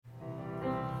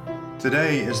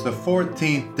Today is the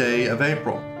 14th day of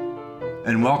April,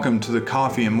 and welcome to the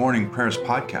Coffee and Morning Prayers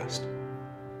podcast.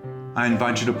 I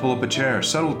invite you to pull up a chair,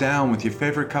 settle down with your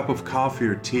favorite cup of coffee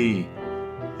or tea,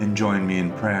 and join me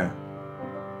in prayer.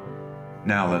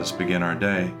 Now let us begin our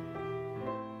day.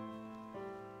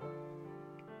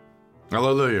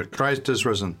 Hallelujah. Christ is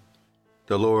risen.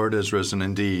 The Lord is risen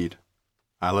indeed.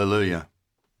 Hallelujah.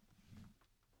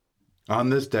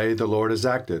 On this day the Lord has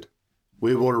acted.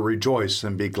 We will rejoice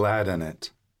and be glad in it.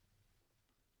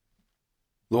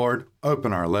 Lord,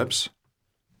 open our lips,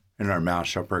 and our mouth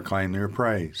shall proclaim your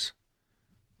praise.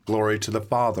 Glory to the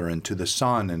Father, and to the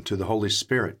Son, and to the Holy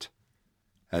Spirit,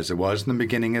 as it was in the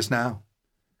beginning, is now,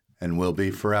 and will be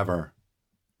forever.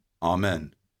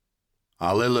 Amen.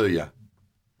 Alleluia.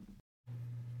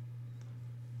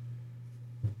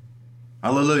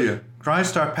 Alleluia.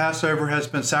 Christ our Passover has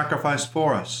been sacrificed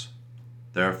for us.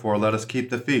 Therefore let us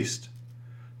keep the feast,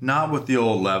 not with the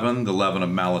old leaven, the leaven of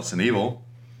malice and evil,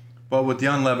 but with the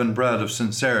unleavened bread of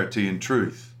sincerity and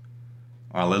truth.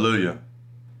 Alleluia.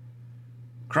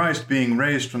 Christ, being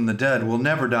raised from the dead, will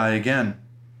never die again.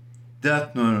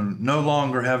 Death will no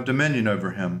longer have dominion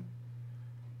over him.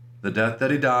 The death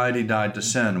that he died to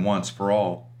sin once for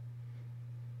all.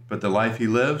 But the life he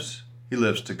lives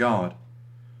to God.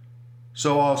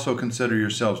 So also consider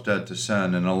yourselves dead to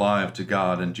sin and alive to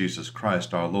God in Jesus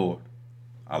Christ our Lord.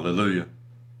 Alleluia.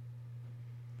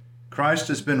 Christ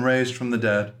has been raised from the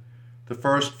dead, the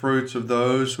first fruits of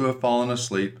those who have fallen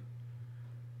asleep.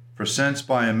 For since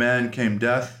by a man came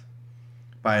death,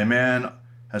 by a man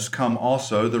has come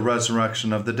also the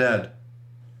resurrection of the dead.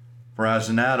 For as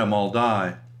in Adam all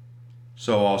die,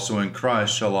 so also in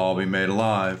Christ shall all be made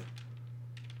alive.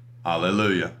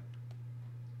 Alleluia.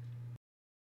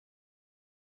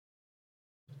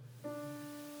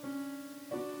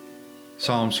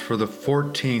 Psalms for the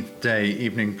 14th day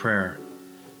evening prayer.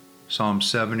 Psalm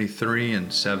 73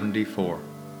 and 74.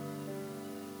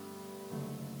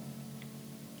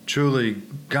 Truly,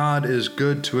 God is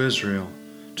good to Israel,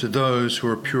 to those who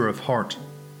are pure of heart.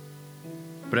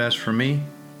 But as for me,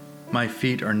 my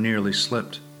feet are nearly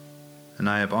slipped, and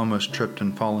I have almost tripped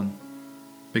and fallen,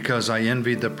 because I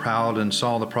envied the proud and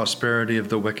saw the prosperity of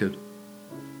the wicked.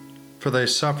 For they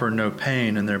suffer no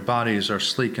pain, and their bodies are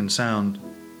sleek and sound.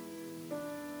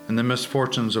 In the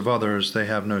misfortunes of others they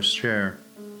have no share.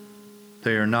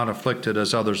 They are not afflicted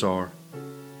as others are.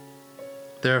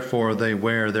 Therefore they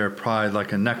wear their pride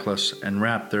like a necklace, and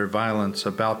wrap their violence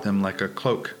about them like a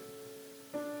cloak.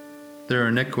 Their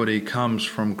iniquity comes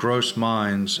from gross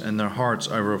minds, and their hearts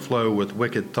overflow with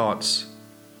wicked thoughts.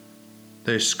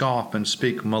 They scoff and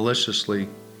speak maliciously.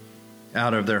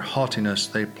 Out of their haughtiness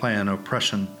they plan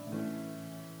oppression.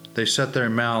 They set their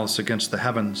mouths against the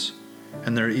heavens,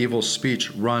 and their evil speech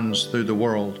runs through the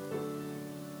world.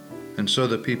 And so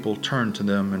the people turn to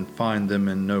them and find them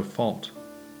in no fault.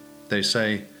 They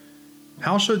say,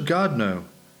 "How should God know?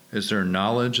 Is there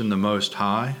knowledge in the Most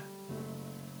High?"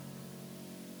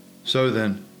 So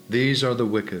then, these are the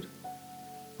wicked.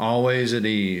 Always at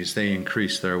ease they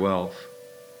increase their wealth.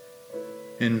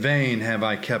 In vain have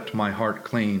I kept my heart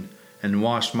clean and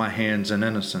washed my hands in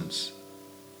innocence.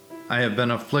 I have been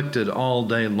afflicted all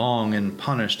day long and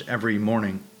punished every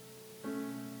morning.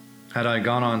 Had I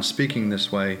gone on speaking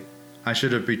this way, I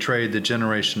should have betrayed the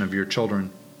generation of your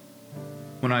children.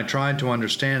 When I tried to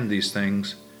understand these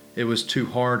things, it was too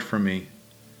hard for me,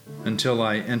 until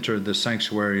I entered the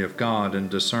sanctuary of God and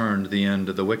discerned the end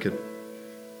of the wicked.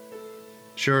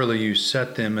 Surely you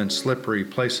set them in slippery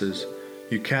places,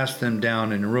 you cast them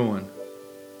down in ruin.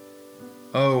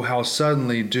 Oh, how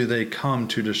suddenly do they come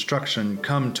to destruction,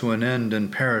 come to an end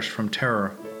and perish from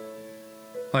terror.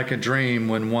 Like a dream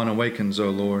when one awakens, O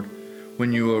Lord,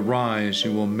 when you arise,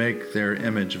 you will make their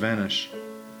image vanish.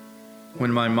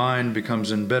 When my mind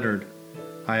becomes embittered,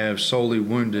 I have sorely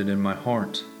wounded in my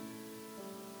heart.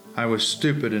 I was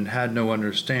stupid and had no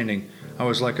understanding. I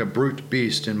was like a brute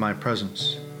beast in my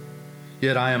presence.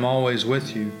 Yet I am always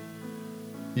with you.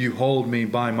 You hold me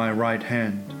by my right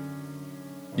hand.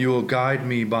 You will guide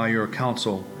me by your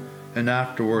counsel, and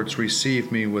afterwards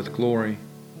receive me with glory.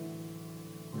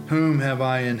 Whom have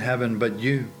I in heaven but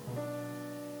you?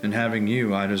 And having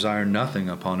you, I desire nothing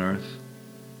upon earth.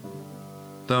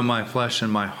 Though my flesh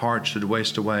and my heart should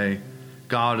waste away,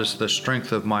 God is the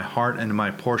strength of my heart and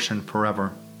my portion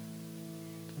forever.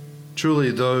 Truly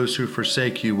those who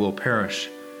forsake you will perish.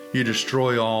 You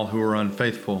destroy all who are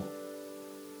unfaithful.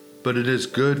 But it is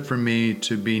good for me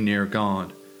to be near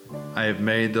God. I have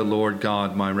made the Lord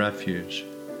God my refuge.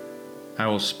 I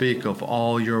will speak of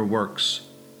all your works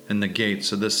in the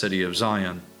gates of the city of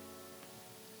Zion.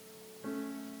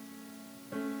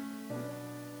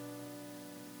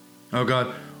 O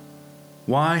God,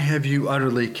 why have you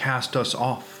utterly cast us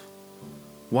off?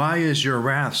 Why is your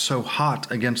wrath so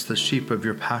hot against the sheep of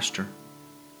your pasture?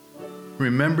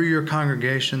 Remember your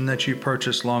congregation that you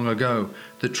purchased long ago,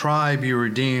 the tribe you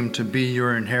redeemed to be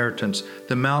your inheritance,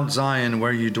 the Mount Zion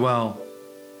where you dwell.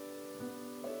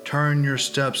 Turn your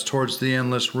steps towards the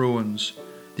endless ruins.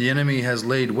 The enemy has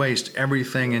laid waste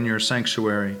everything in your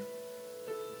sanctuary.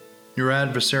 Your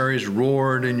adversaries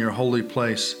roared in your holy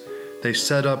place. They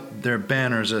set up their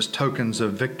banners as tokens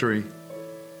of victory.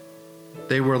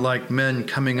 They were like men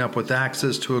coming up with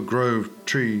axes to a grove of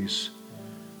trees.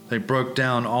 They broke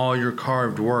down all your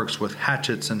carved works with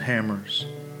hatchets and hammers.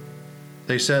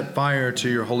 They set fire to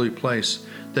your holy place.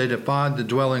 They defied the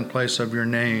dwelling place of your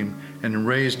name and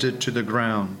razed it to the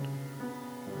ground.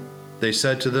 They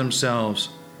said to themselves,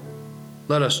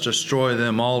 "Let us destroy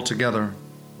them altogether."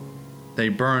 They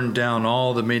burned down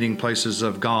all the meeting places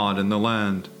of God in the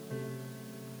land.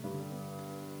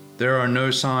 There are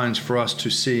no signs for us to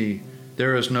see.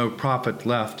 There is no prophet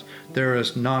left. There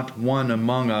is not one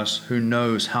among us who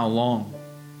knows how long.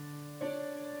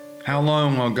 How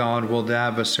long, O God, will the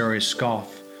adversary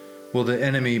scoff? Will the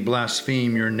enemy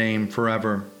blaspheme your name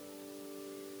forever?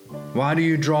 Why do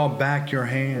you draw back your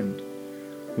hand?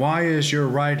 Why is your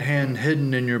right hand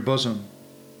hidden in your bosom?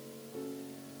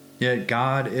 Yet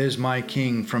God is my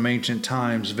King from ancient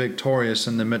times, victorious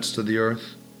in the midst of the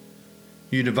earth.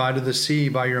 You divided the sea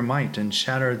by your might and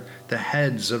shattered the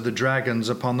heads of the dragons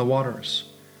upon the waters.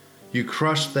 You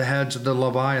crushed the heads of the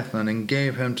Leviathan and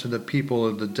gave him to the people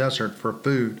of the desert for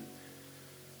food.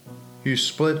 You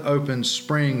split open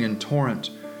spring and torrent.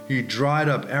 You dried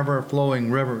up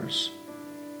ever-flowing rivers.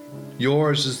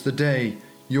 Yours is the day,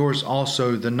 yours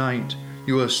also the night.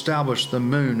 You established the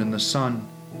moon and the sun.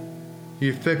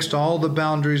 You fixed all the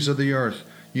boundaries of the earth.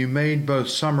 You made both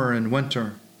summer and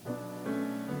winter.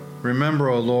 Remember,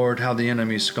 O Lord, how the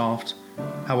enemy scoffed,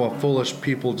 how a foolish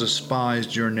people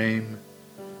despised your name.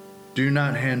 Do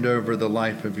not hand over the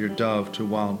life of your dove to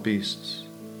wild beasts.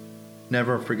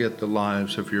 Never forget the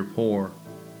lives of your poor.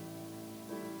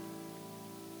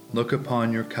 Look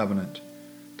upon your covenant.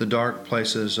 The dark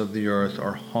places of the earth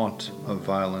are haunt of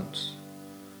violence.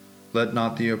 Let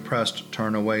not the oppressed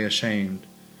turn away ashamed.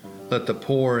 Let the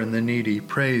poor and the needy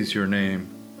praise your name.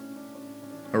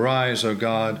 Arise, O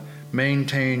God,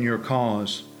 maintain your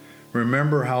cause.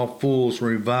 Remember how fools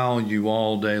revile you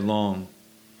all day long.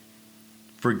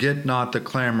 Forget not the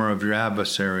clamor of your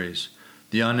adversaries,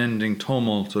 the unending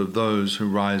tumult of those who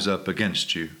rise up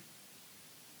against you.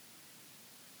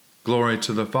 Glory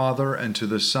to the Father, and to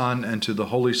the Son, and to the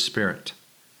Holy Spirit,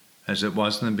 as it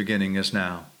was in the beginning, is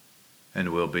now, and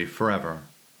will be forever.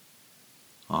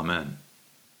 Amen.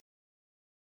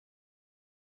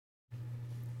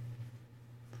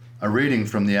 A reading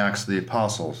from the Acts of the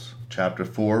Apostles, chapter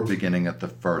 4, beginning at the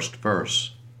first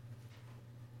verse.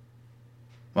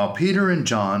 While Peter and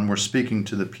John were speaking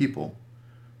to the people,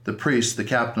 the priests, the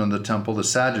captain of the temple, the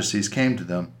Sadducees came to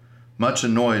them, much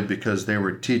annoyed because they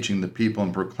were teaching the people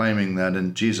and proclaiming that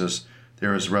in Jesus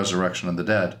there is resurrection of the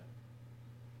dead.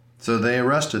 So they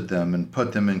arrested them and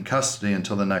put them in custody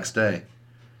until the next day,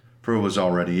 for it was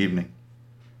already evening.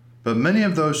 But many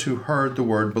of those who heard the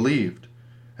word believed,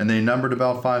 and they numbered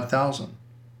about 5,000.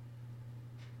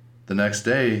 The next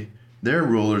day, their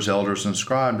rulers, elders, and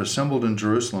scribes assembled in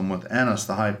Jerusalem with Annas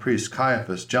the high priest,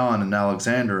 Caiaphas, John, and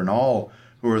Alexander, and all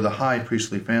who were the high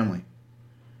priestly family.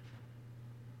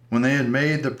 When they had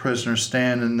made the prisoners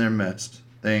stand in their midst,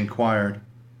 they inquired,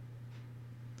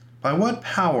 "By what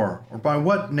power or by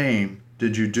what name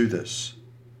did you do this?"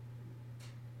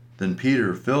 Then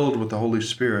Peter, filled with the Holy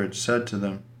Spirit, said to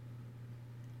them,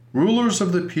 "Rulers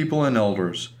of the people and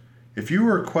elders, if you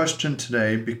are questioned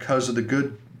today because of the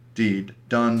good deed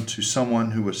done to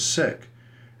someone who was sick,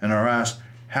 and are asked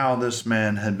how this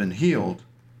man had been healed,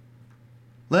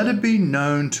 let it be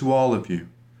known to all of you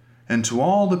and to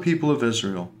all the people of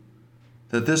Israel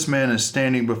that this man is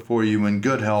standing before you in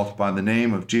good health by the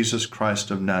name of Jesus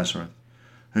Christ of Nazareth,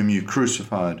 whom you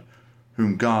crucified,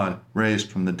 whom God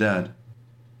raised from the dead.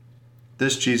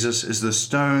 This Jesus is the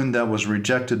stone that was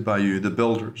rejected by you, the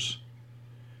builders.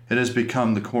 It has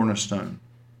become the cornerstone.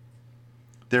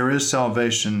 There is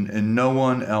salvation in no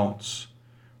one else,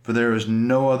 for there is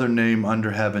no other name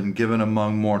under heaven given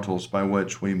among mortals by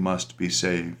which we must be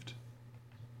saved."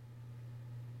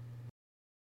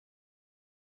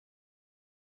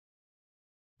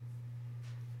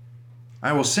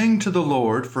 I will sing to the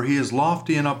Lord, for he is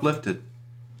lofty and uplifted.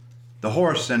 The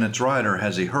horse and its rider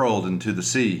has he hurled into the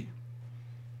sea.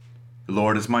 The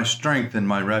Lord is my strength and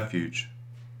my refuge.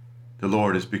 The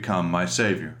Lord has become my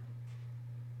Savior.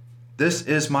 This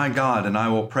is my God, and I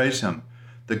will praise him,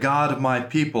 the God of my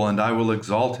people, and I will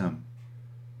exalt him.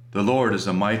 The Lord is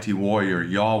a mighty warrior,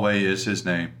 Yahweh is his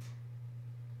name.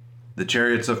 The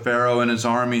chariots of Pharaoh and his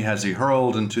army has he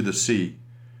hurled into the sea.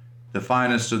 The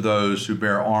finest of those who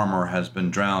bear armor has been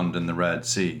drowned in the Red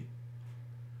Sea.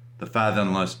 The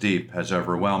fathomless deep has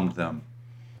overwhelmed them.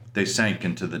 They sank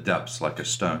into the depths like a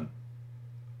stone.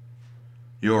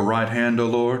 Your right hand, O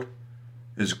Lord,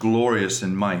 is glorious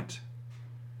in might.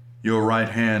 Your right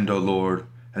hand, O Lord,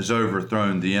 has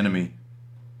overthrown the enemy.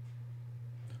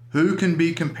 Who can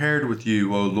be compared with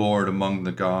you, O Lord, among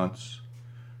the gods?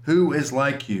 Who is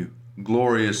like you,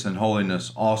 glorious in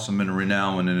holiness, awesome in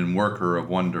renown, and in worker of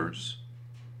wonders?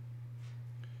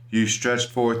 You stretched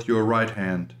forth your right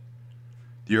hand.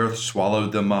 The earth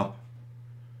swallowed them up.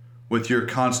 With your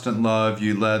constant love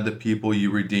you led the people you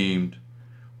redeemed.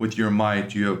 With your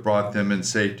might you have brought them in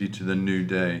safety to the new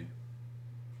day.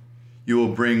 You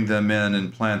will bring them in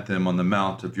and plant them on the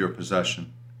mount of your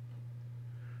possession.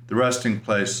 The resting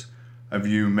place of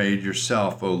you made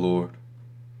yourself, O Lord,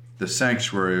 the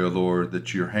sanctuary, O Lord,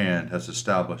 that your hand has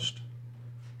established.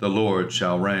 The Lord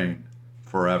shall reign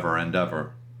forever and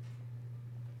ever.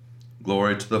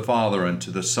 Glory to the Father, and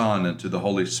to the Son, and to the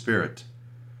Holy Spirit,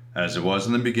 as it was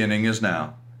in the beginning, is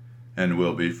now, and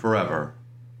will be forever.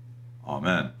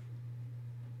 Amen.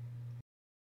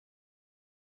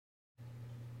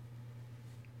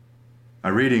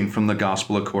 A reading from the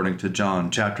Gospel according to John,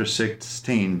 chapter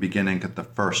 16, beginning at the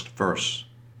first verse.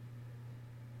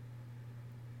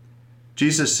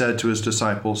 Jesus said to his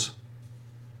disciples,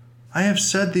 I have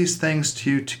said these things to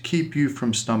you to keep you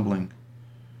from stumbling.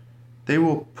 They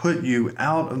will put you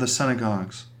out of the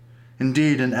synagogues.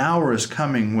 Indeed, an hour is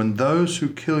coming when those who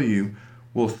kill you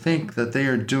will think that they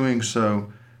are doing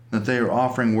so, that they are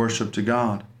offering worship to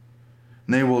God.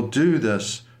 And they will do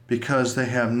this because they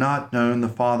have not known the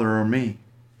Father or me.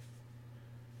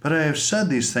 But I have said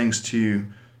these things to you,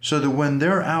 so that when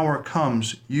their hour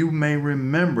comes, you may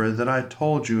remember that I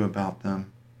told you about them.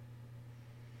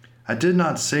 I did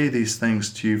not say these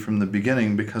things to you from the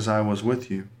beginning because I was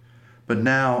with you. But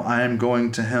now I am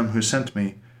going to him who sent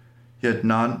me, yet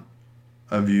none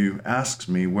of you asks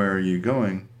me, where are you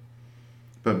going?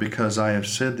 But because I have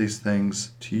said these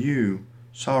things to you,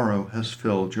 sorrow has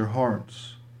filled your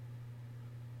hearts.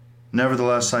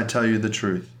 Nevertheless, I tell you the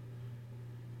truth.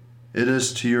 It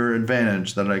is to your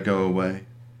advantage that I go away.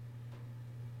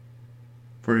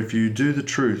 For if you do the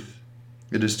truth,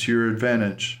 it is to your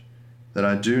advantage that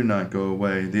I do not go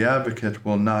away. The advocate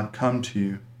will not come to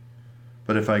you,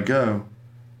 but if I go,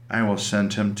 I will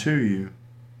send him to you.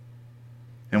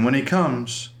 And when he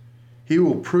comes, he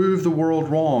will prove the world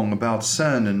wrong about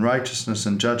sin and righteousness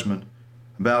and judgment.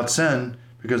 About sin,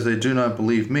 because they do not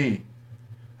believe me.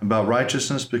 About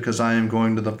righteousness, because I am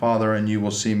going to the Father and you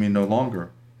will see me no longer.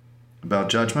 About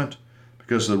judgment,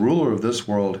 because the ruler of this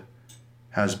world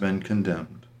has been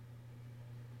condemned.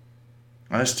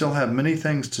 I still have many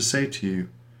things to say to you,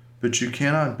 but you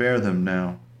cannot bear them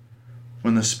now.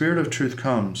 When the Spirit of truth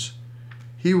comes,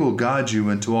 he will guide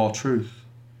you into all truth.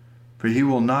 For he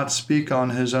will not speak on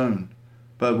his own,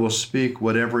 but will speak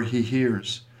whatever he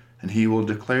hears, and he will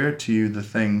declare to you the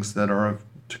things that are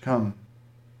to come.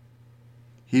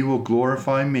 He will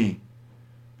glorify me,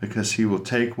 because he will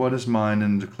take what is mine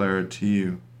and declare it to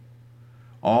you.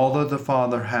 All that the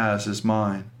Father has is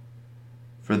mine.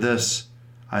 For this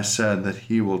I said that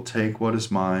he will take what is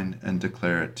mine and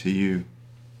declare it to you.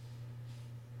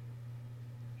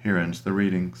 Here ends the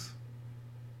readings.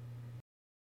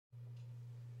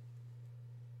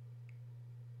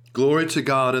 Glory to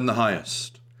God in the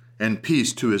highest, and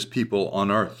peace to his people on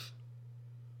earth.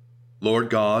 Lord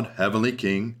God, heavenly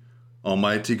King,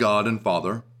 almighty God and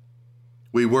Father,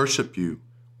 we worship you,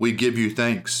 we give you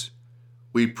thanks,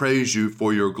 we praise you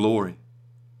for your glory.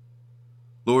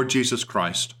 Lord Jesus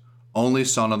Christ, only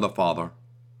Son of the Father,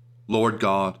 Lord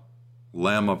God,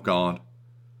 Lamb of God,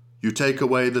 you take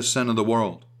away the sin of the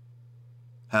world.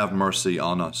 Have mercy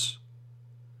on us.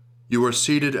 You are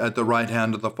seated at the right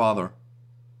hand of the Father.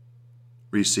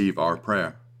 Receive our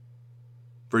prayer.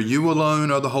 For you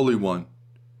alone are the Holy One.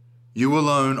 You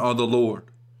alone are the Lord.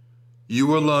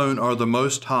 You alone are the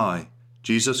Most High,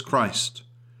 Jesus Christ,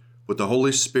 with the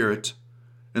Holy Spirit,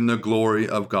 in the glory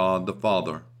of God the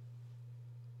Father.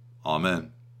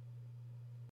 Amen.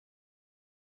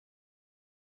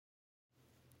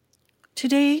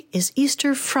 Today is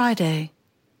Easter Friday.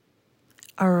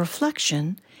 Our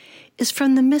reflection is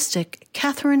from the mystic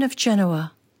Catherine of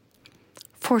Genoa,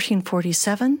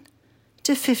 1447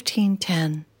 to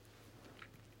 1510.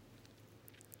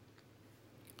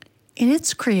 In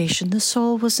its creation, the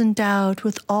soul was endowed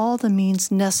with all the means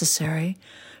necessary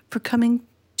for coming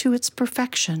to its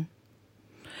perfection.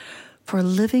 for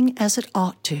living as it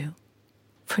ought to,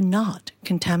 for not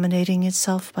contaminating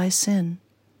itself by sin.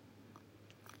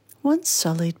 Once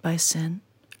sullied by sin,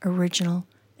 original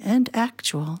and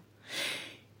actual,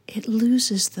 it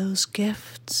loses those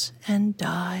gifts and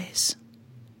dies.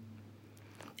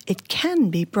 It can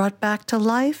be brought back to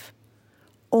life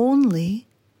only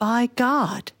by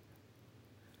God.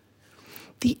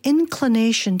 The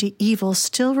inclination to evil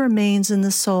still remains in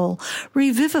the soul,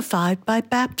 revivified by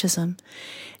baptism,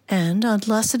 and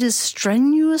unless it is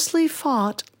strenuously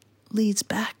fought, leads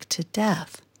back to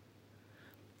death.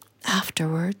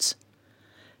 Afterwards,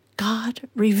 God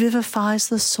revivifies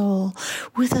the soul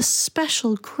with a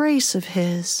special grace of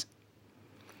His.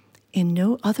 In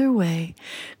no other way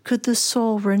could the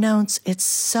soul renounce its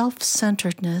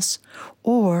self-centeredness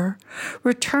or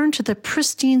return to the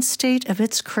pristine state of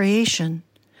its creation.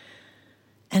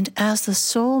 And as the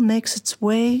soul makes its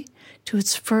way to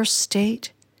its first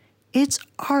state, its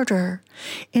ardor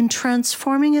in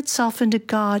transforming itself into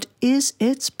God is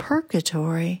its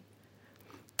purgatory,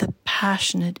 the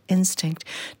passionate instinct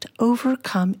to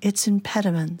overcome its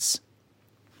impediments.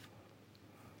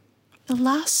 The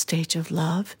last stage of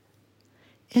love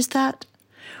is that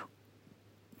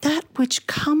which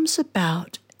comes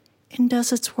about and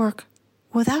does its work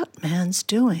without man's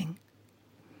doing.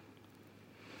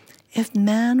 If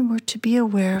man were to be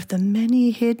aware of the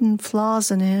many hidden flaws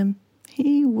in him,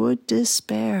 he would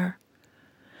despair.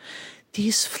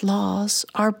 These flaws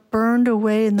are burned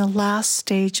away in the last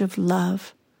stage of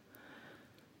love.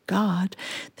 God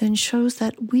then shows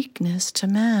that weakness to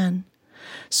man,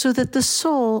 so that the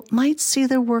soul might see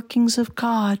the workings of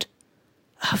God,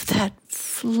 of that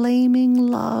flaming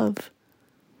love.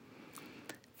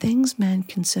 Things man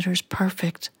considers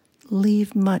perfect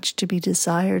leave much to be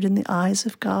desired in the eyes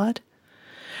of God.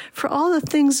 For all the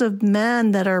things of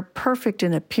man that are perfect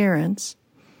in appearance,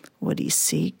 what he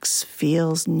seeks,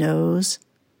 feels, knows,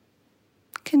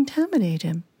 contaminate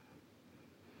him.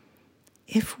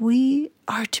 If we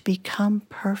are to become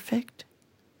perfect,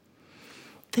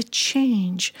 the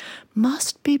change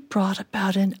must be brought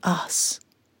about in us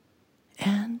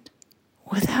and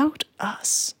without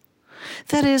us.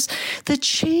 That is, the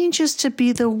change is to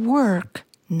be the work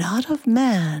not of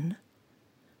man,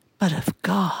 but of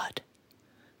God.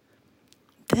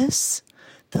 This,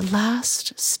 the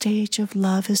last stage of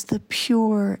love, is the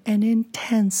pure and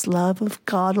intense love of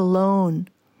God alone.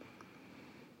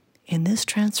 In this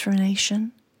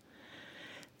transformation,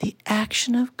 the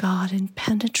action of God in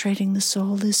penetrating the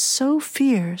soul is so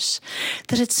fierce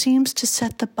that it seems to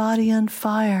set the body on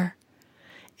fire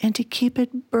and to keep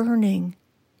it burning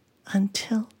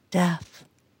until death.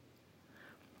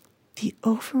 The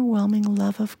overwhelming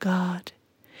love of God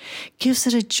gives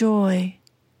it a joy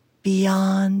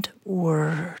beyond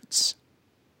words.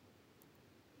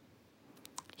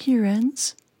 Here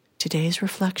ends today's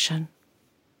reflection.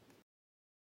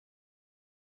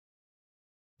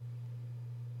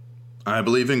 I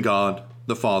believe in God,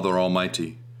 the Father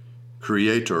Almighty,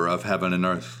 creator of heaven and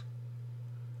earth.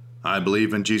 I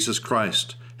believe in Jesus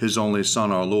Christ, His only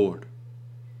Son, our Lord.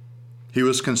 He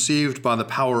was conceived by the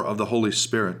power of the Holy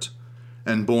Spirit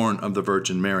and born of the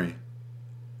Virgin Mary,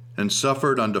 and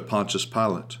suffered under Pontius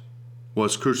Pilate,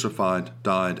 was crucified,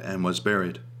 died, and was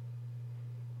buried.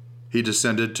 He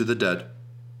descended to the dead.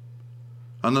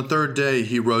 On the third day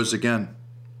he rose again.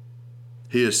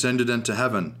 He ascended into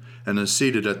heaven and is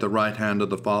seated at the right hand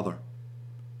of the Father.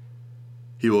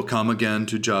 He will come again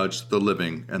to judge the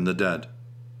living and the dead.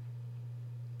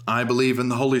 I believe in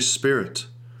the Holy Spirit,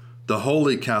 the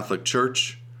Holy Catholic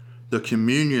Church, the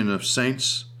communion of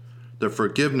saints, the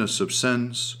forgiveness of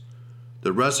sins,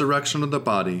 the resurrection of the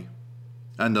body,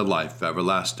 and the life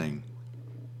everlasting.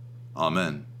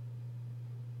 Amen.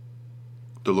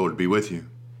 The Lord be with you,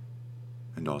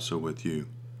 and also with you.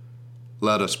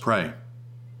 Let us pray.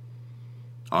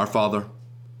 Our Father,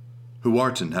 who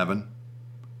art in heaven,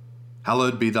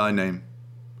 hallowed be thy name.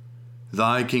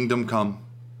 Thy kingdom come,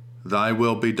 thy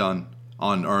will be done,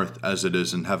 on earth as it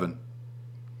is in heaven.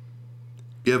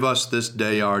 Give us this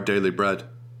day our daily bread,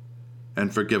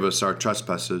 and forgive us our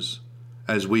trespasses,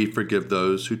 as we forgive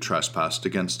those who trespass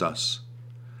against us.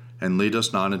 And lead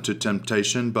us not into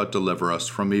temptation, but deliver us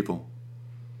from evil.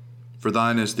 For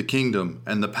thine is the kingdom,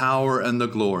 and the power, and the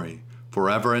glory,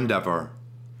 forever and ever.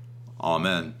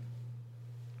 Amen.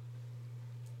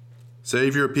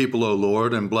 Save your people, O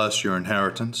Lord, and bless your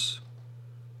inheritance.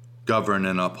 Govern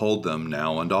and uphold them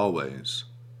now and always.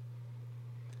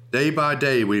 Day by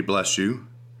day we bless you.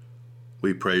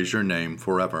 We praise your name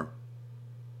forever.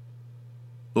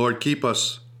 Lord, keep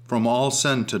us from all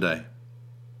sin today.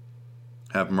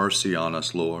 Have mercy on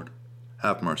us, Lord.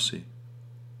 Have mercy.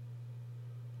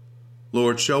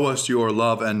 Lord, show us your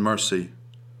love and mercy,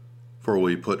 for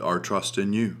we put our trust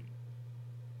in you.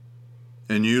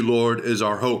 In you, Lord, is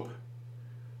our hope,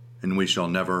 and we shall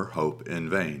never hope in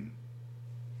vain.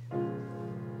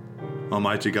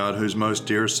 Almighty God, whose most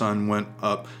dear Son went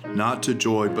up not to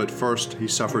joy, but first he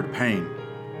suffered pain,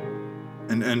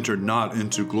 and entered not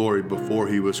into glory before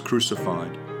he was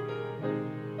crucified,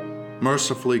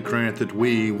 mercifully grant that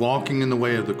we, walking in the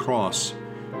way of the cross,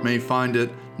 may find it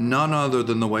none other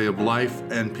than the way of life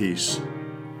and peace.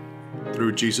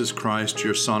 Through Jesus Christ,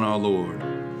 your Son, our Lord.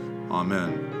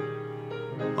 Amen.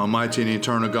 Almighty and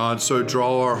eternal God, so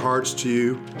draw our hearts to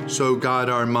you, so guide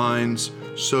our minds,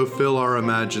 so fill our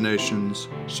imaginations,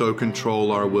 so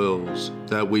control our wills,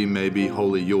 that we may be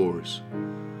wholly yours,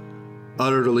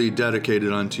 utterly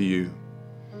dedicated unto you.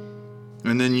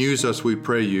 And then use us, we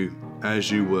pray you,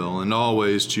 as you will, and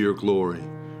always to your glory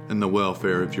and the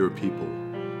welfare of your people.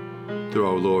 Through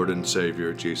our Lord and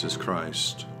Savior, Jesus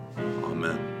Christ.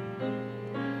 Amen.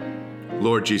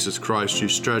 Lord Jesus Christ, you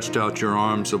stretched out your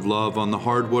arms of love on the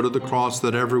hard wood of the cross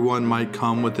that everyone might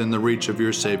come within the reach of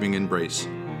your saving embrace.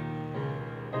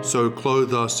 So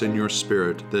clothe us in your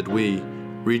Spirit, that we,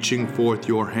 reaching forth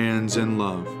your hands in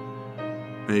love,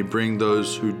 may bring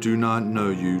those who do not know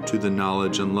you to the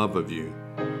knowledge and love of you,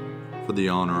 for the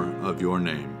honor of your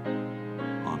name.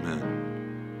 Amen.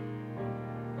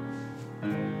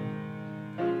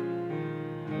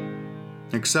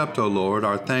 Accept, O Lord,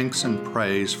 our thanks and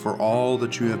praise for all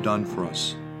that you have done for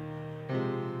us.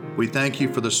 We thank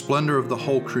you for the splendor of the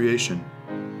whole creation,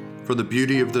 for the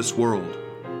beauty of this world,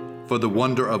 for the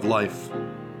wonder of life,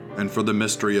 and for the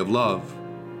mystery of love.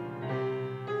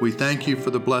 We thank you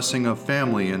for the blessing of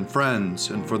family and friends,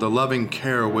 and for the loving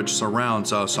care which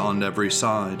surrounds us on every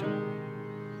side.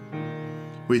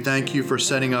 We thank you for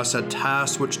setting us at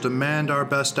tasks which demand our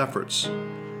best efforts,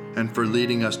 and for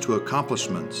leading us to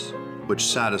accomplishments which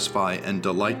satisfy and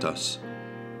delight us.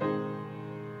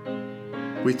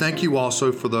 We thank you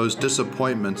also for those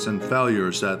disappointments and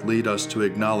failures that lead us to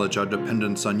acknowledge our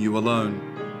dependence on you alone.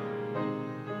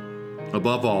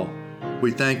 Above all,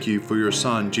 we thank you for your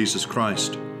Son, Jesus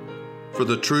Christ, for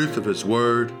the truth of his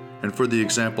word and for the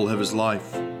example of his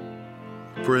life,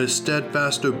 for his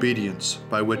steadfast obedience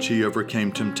by which he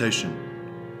overcame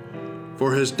temptation,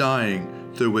 for his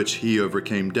dying through which he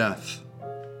overcame death,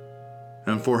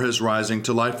 and for his rising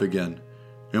to life again,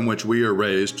 in which we are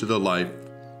raised to the life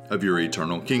of your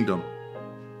eternal kingdom.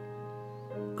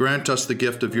 Grant us the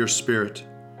gift of your Spirit,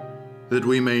 that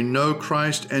we may know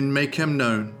Christ and make him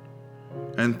known,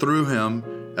 and through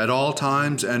him, at all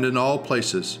times and in all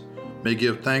places, may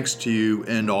give thanks to you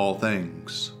in all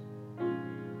things.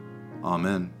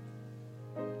 Amen.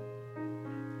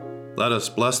 Let us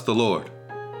bless the Lord.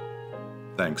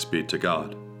 Thanks be to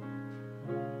God.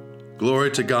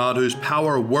 Glory to God, whose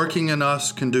power working in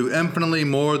us can do infinitely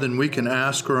more than we can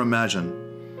ask or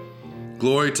imagine.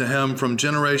 Glory to him from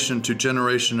generation to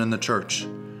generation in the church,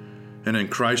 and in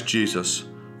Christ Jesus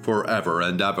forever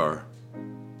and ever.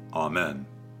 Amen.